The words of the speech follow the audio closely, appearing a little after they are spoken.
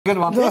Good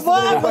one.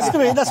 Well, must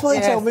have been. That's what they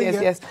tell me.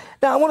 Yes.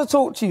 Now, I want to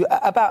talk to you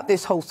about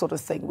this whole sort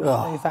of thing with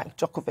Novak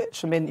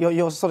Djokovic. I mean,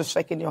 you're sort of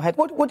shaking your head.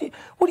 What do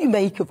you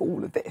make of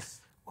all of this?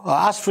 Well,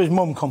 as for his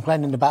mum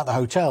complaining about the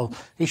hotel,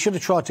 he should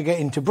have tried to get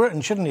into Britain,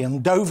 shouldn't he?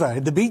 On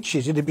Dover, the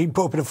beaches, he'd have been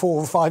put up in a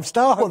 4 or 5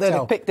 star hotel. Well, they'd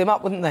have picked him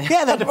up, wouldn't they?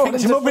 Yeah, they'd have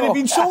picked him up and he'd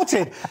been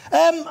sorted.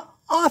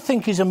 I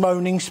think he's a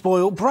moaning,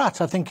 spoilt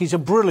brat. I think he's a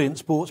brilliant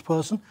sports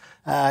person.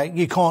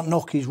 You can't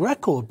knock his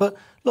record. But,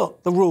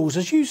 look, the rules,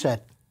 as you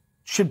said,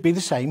 should be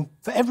the same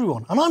for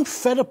everyone. And I'm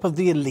fed up of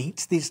the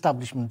elite, the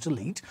establishment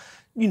elite,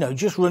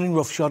 just running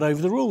roughshod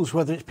over the rules,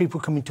 whether it's people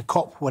coming to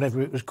COP,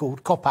 whatever it was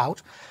called, COP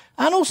out.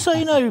 And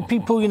also,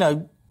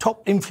 people,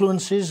 top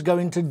influences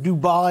going to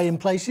Dubai and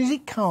places.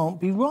 It can't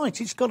be right.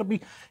 It's got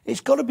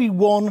to be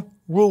one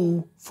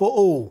rule for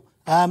all.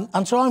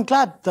 And so I'm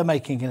glad they're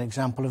making an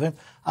example of him.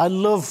 I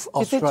love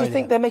Australia. Do you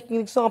think they're making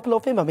an example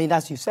of him? I mean,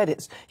 as you said,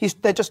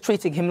 they're just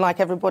treating him like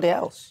everybody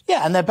else.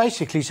 Yeah, and they're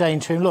basically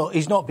saying to him, look,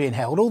 he's not being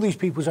held. All these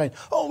people saying,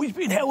 oh, he's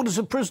being held as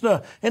a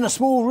prisoner in a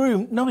small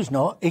room. No, he's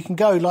not. He can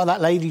go, like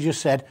that lady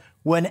just said,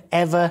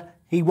 whenever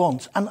he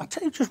wants. And I'll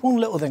tell you just one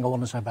little thing I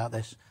want to say about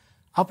this.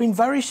 I've been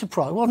very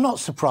surprised. Well, not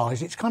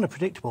surprised. It's kind of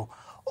predictable.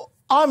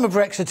 I'm a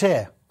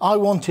Brexiteer. I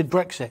wanted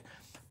Brexit.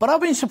 But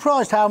I've been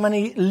surprised how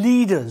many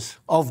leaders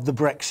of the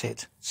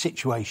Brexit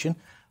situation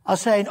are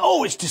saying,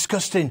 oh, it's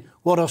disgusting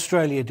what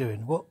Australia are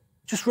doing. Well,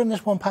 just run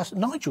this one past...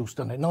 Nigel's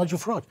done it, Nigel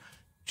Farage.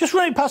 Just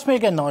run it past me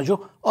again,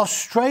 Nigel.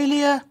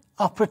 Australia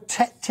are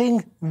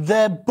protecting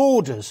their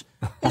borders.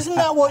 Isn't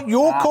that what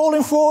you're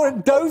calling for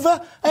at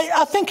Dover?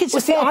 I think it's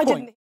a fair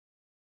point.